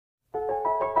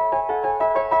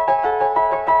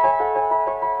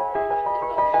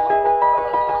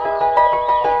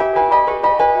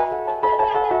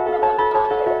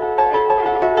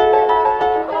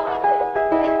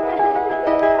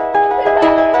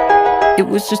It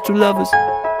was just two lovers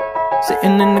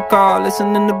sitting in the car,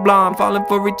 listening to Blonde, falling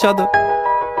for each other.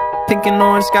 Pink and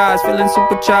orange skies, feeling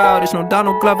super childish. No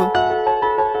Donald Glover.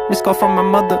 Missed call from my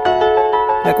mother,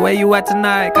 like, where you at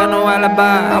tonight? Got no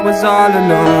alibi. I was all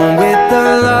alone with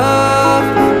the love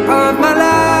of my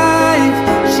life.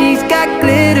 She's got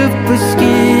glitter for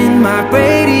skin, my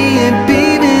radiant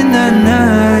beam in the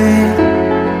night.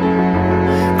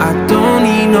 I don't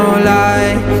need no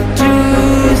light to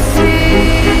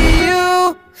see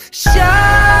you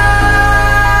shine.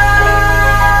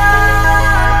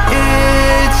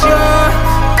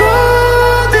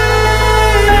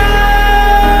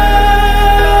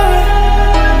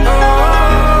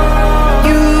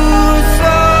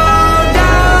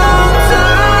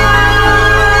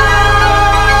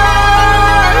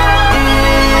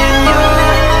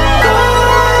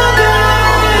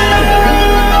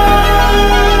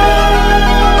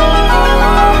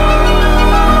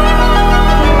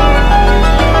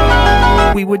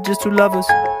 We were just two lovers,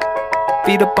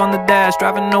 feet up on the dash,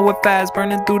 driving nowhere fast,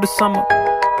 burning through the summer.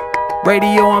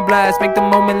 Radio on blast, make the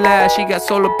moment last. She got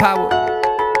solar power,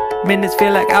 minutes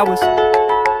feel like hours.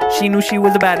 She knew she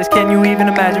was the baddest. Can you even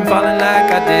imagine falling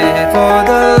like I did? For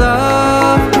the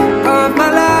love of my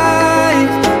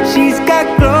life, she's got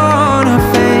glow on her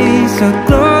face, a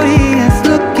glorious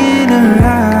look in her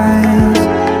eyes.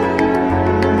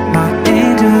 My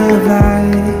angel of light.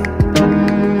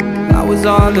 I was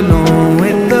all alone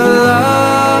with the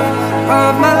love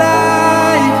of my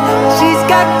life. She's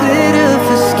got glitter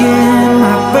for skin,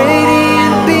 my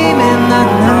radiant beam in the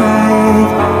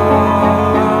night.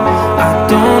 I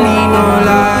don't need no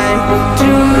light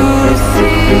to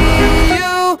see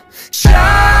you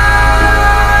shine.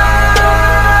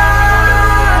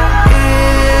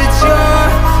 It's your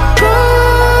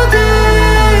golden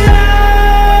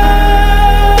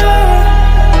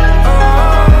hour.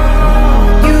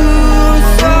 You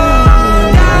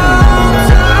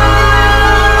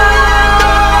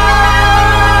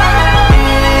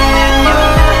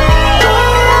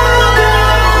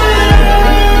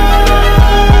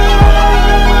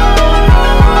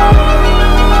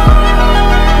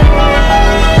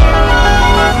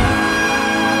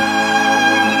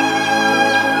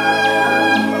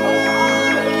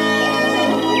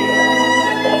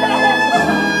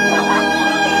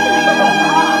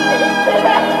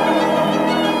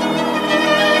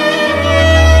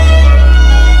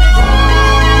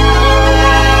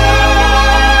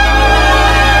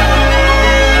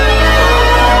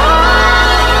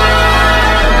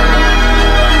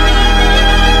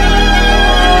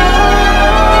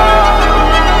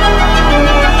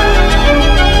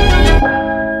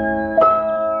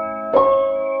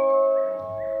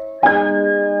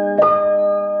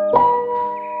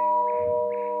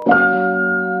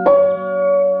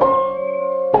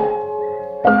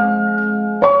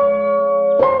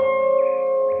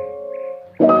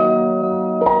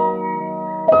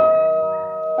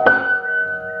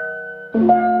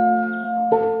Bye.